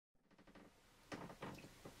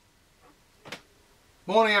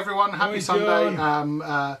Morning everyone, happy Morning, Sunday.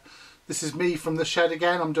 John. This is me from the shed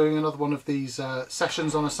again. I'm doing another one of these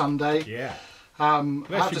sessions on a Sunday. Yeah. I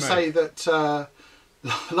have to say that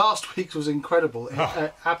last week's was incredible.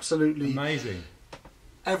 Absolutely amazing.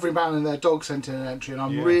 Every man and their dog sent in an entry, and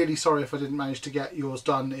I'm really sorry if I didn't manage to get yours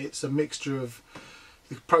done. It's a mixture of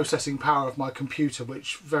the processing power of my computer,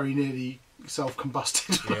 which very nearly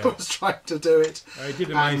self-combusted when I was trying to do it,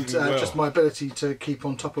 and just my ability to keep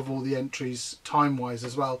on top of all the entries time-wise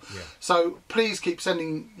as well. So please keep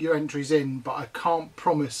sending your entries in, but I can't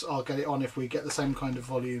promise I'll get it on if we get the same kind of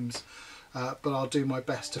volumes, but I'll do my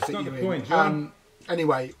best to fit you in.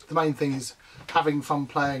 Anyway, the main thing is having fun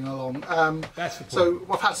playing along. That's the point. So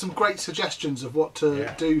I've had some great suggestions of what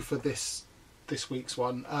to do for this week's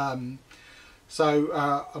one. I'm going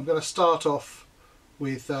to start off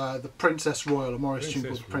with the Princess Royal, a Morris tune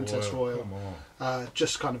called Princess Royal.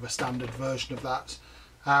 Just kind of a standard version of that.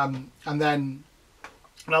 And then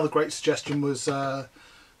another great suggestion was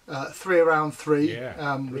 3 Around 3,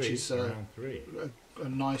 which is a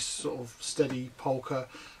nice sort of steady polka,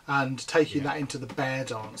 and taking that into the bear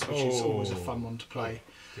dance, which is always a fun one to play.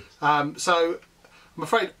 So I'm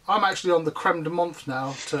afraid I'm actually on the creme de menthe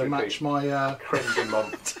now to match my creme de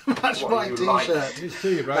menthe. to match my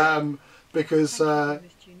t-shirt. Because that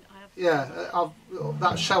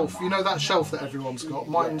shelf, you know, that shelf that everyone's got,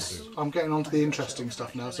 I'm getting onto the interesting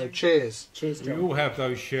stuff now, so cheers. Cheers, John. We all have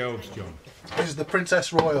those shelves, John. This is the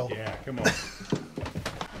Princess Royal. Yeah, come on.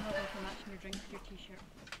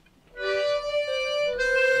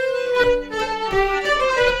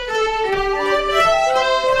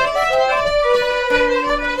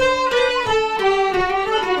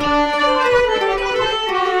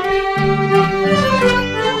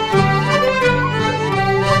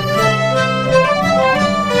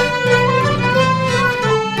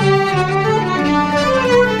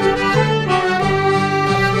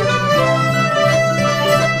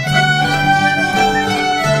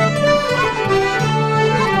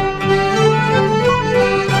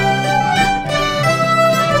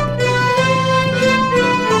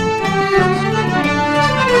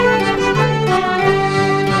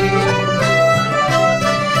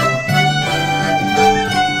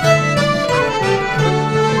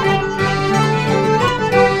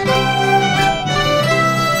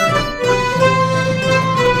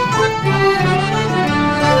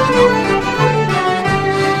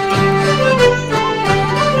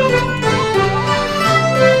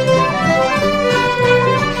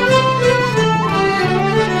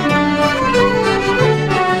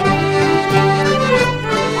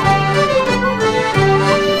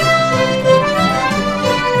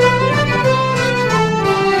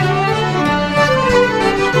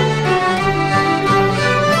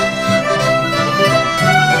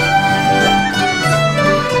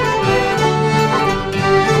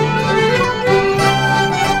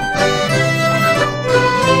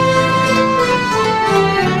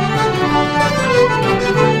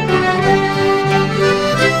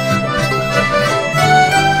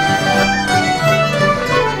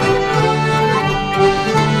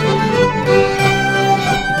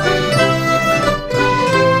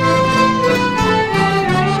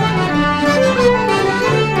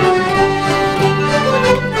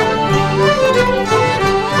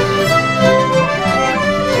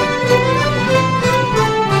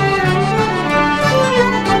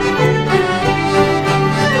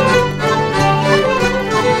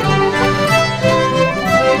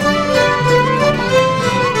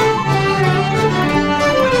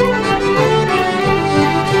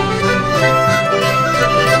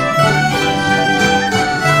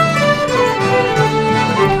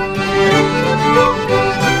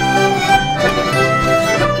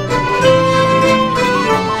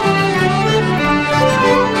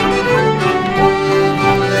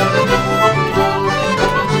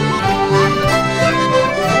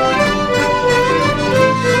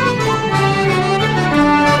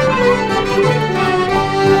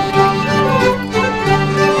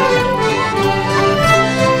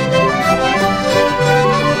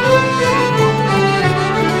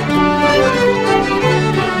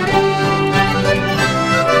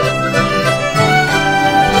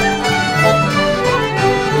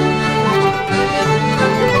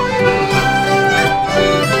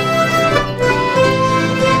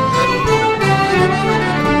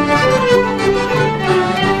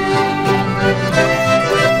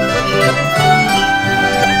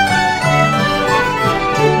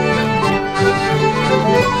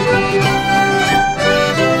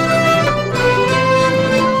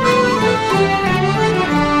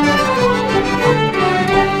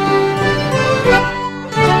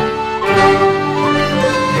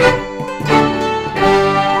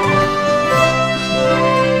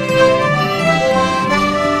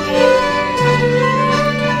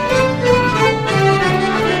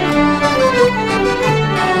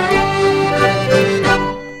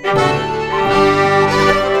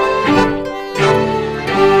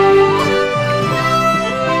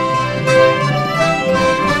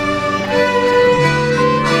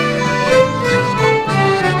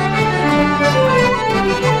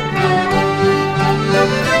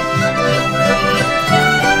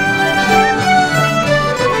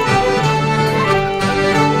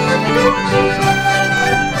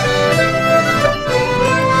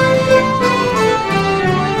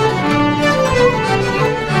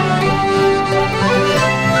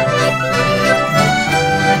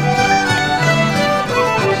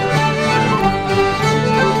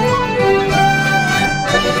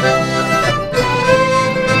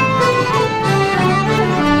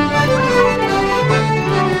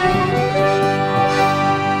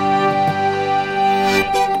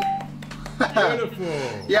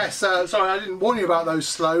 sorry, I didn't warn you about those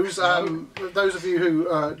slows. Those of you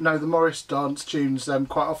who know the Morris dance tunes,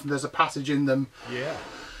 quite often there's a passage in them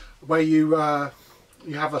where you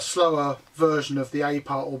have a slower version of the A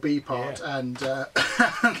part or B part, and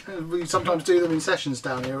we sometimes do them in sessions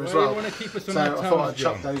down here as well. You want to keep us on so our I toes, thought I'd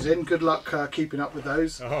John. chuck those in. Good luck keeping up with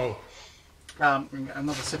those. Oh.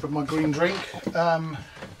 Another sip of my green drink.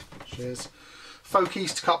 Cheers. Folk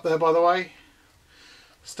East cup there, by the way.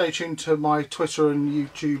 Stay tuned to my Twitter and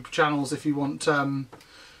YouTube channels if you want to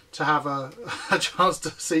have a chance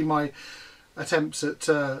to see my attempts at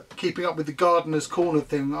keeping up with the Gardener's Corner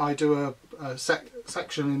thing. I do a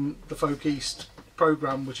section in the Folk East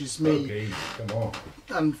programme, which is me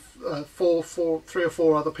and three or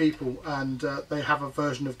four other people, and they have a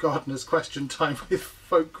version of Gardener's Question Time with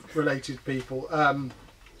folk-related people,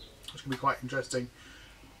 which can be quite interesting.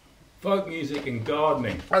 Folk music and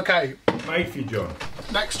gardening. Okay. Made for you, John.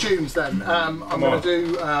 Next tunes then. I'm going to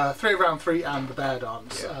do 3 Round 3 and the Bear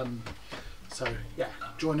Dance. Yeah. So yeah,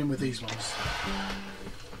 join in with these ones.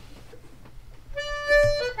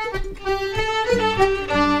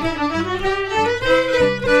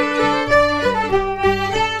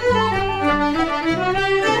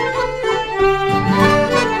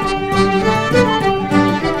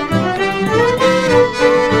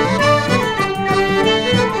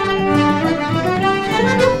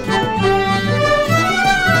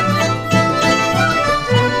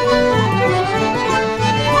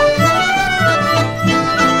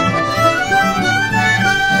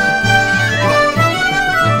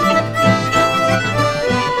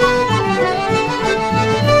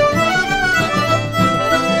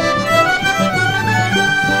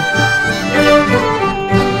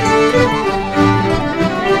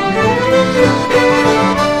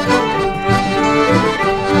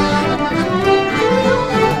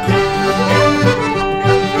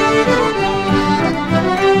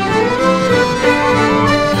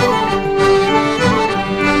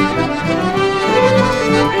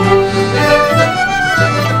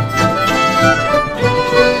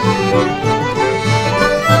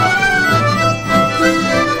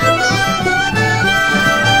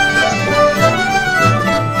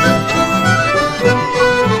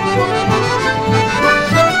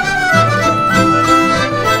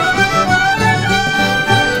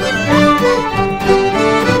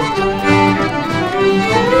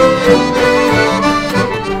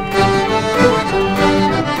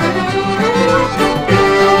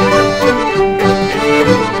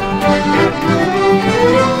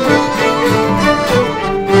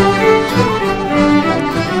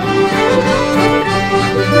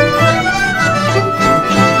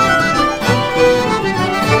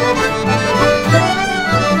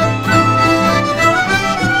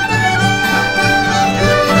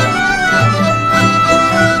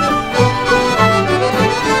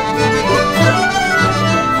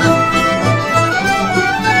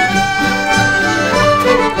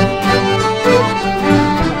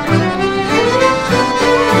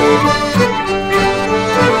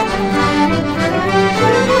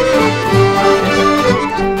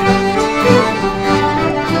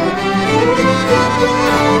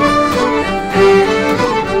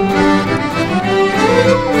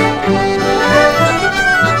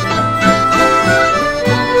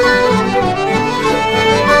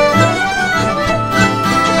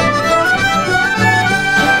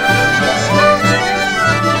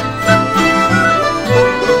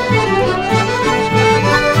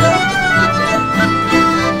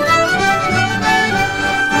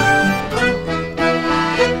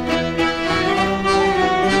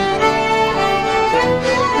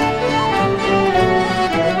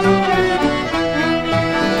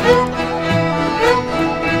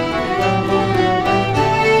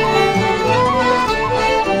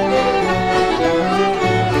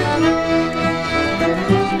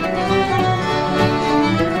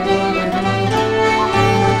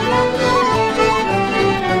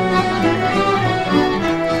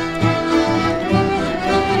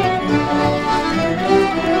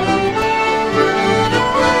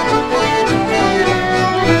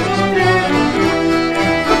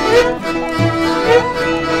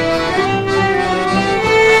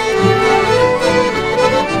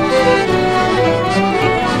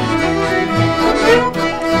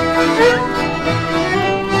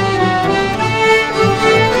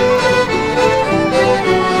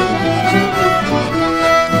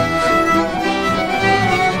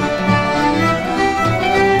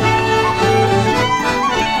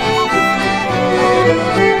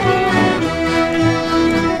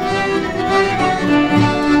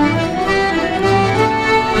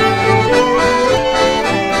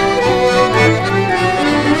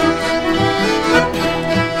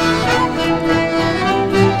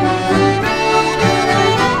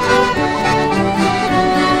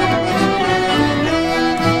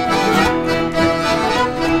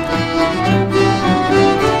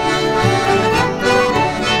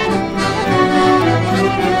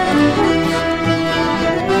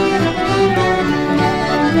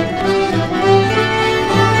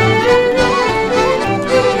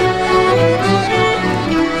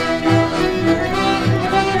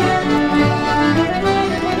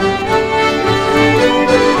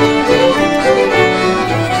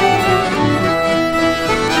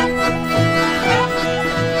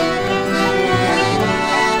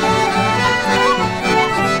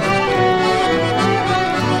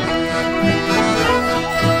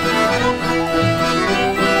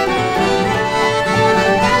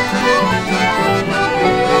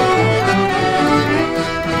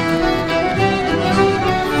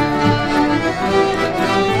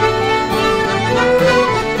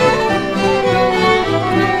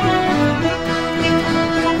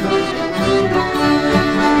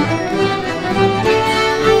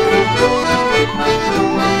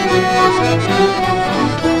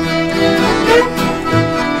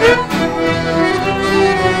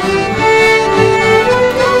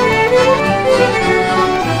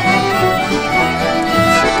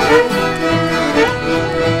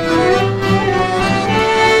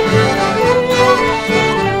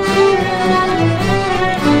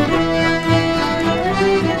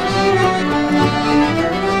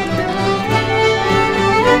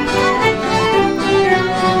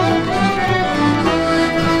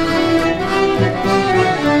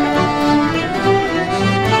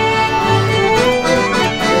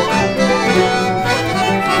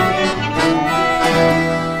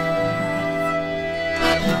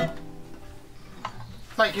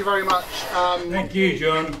 thank you very much. Thank you,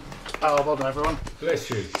 John. Oh, well done, everyone. Bless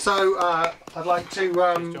you. So, I'd like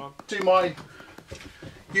to do my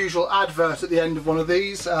usual advert at the end of one of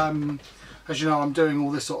these. As you know, I'm doing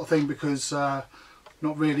all this sort of thing because not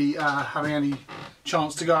really having any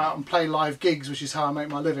chance to go out and play live gigs, which is how I make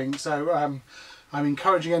my living. So I'm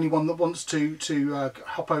encouraging anyone that wants to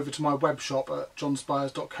hop over to my web shop at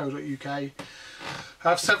johnspires.co.uk. I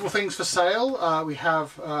have several things for sale. We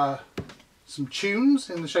have some tunes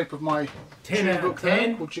in the shape of my tune book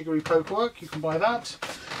there called Jiggery Pokework. You can buy that.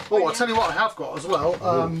 Oh, I'll tell you what I have got as well.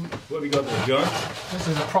 What have you got there, John? This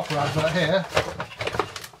is a proper advert here.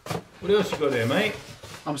 What else you got there, mate?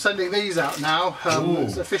 I'm sending these out now.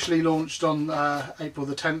 It's officially launched on April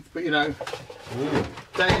the 10th, but you know,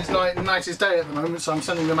 day is night is day at the moment, so I'm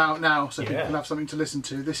sending them out now so people can have something to listen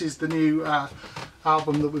to. This is the new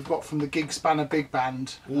album that we've got from the Gig Spanner Big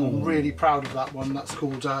Band. I'm really proud of that one. That's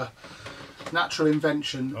called Natural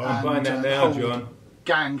Invention. Oh, I'm buying that now, John.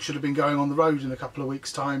 Gang should have been going on the road in a couple of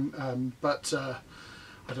weeks' time, but I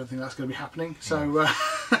don't think that's going to be happening. So,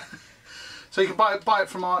 so you can buy it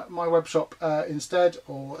from my web shop instead,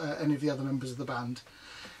 or any of the other members of the band.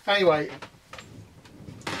 Anyway,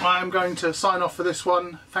 I am going to sign off for this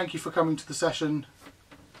one. Thank you for coming to the session.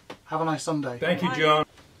 Have a nice Sunday. Thank you, John.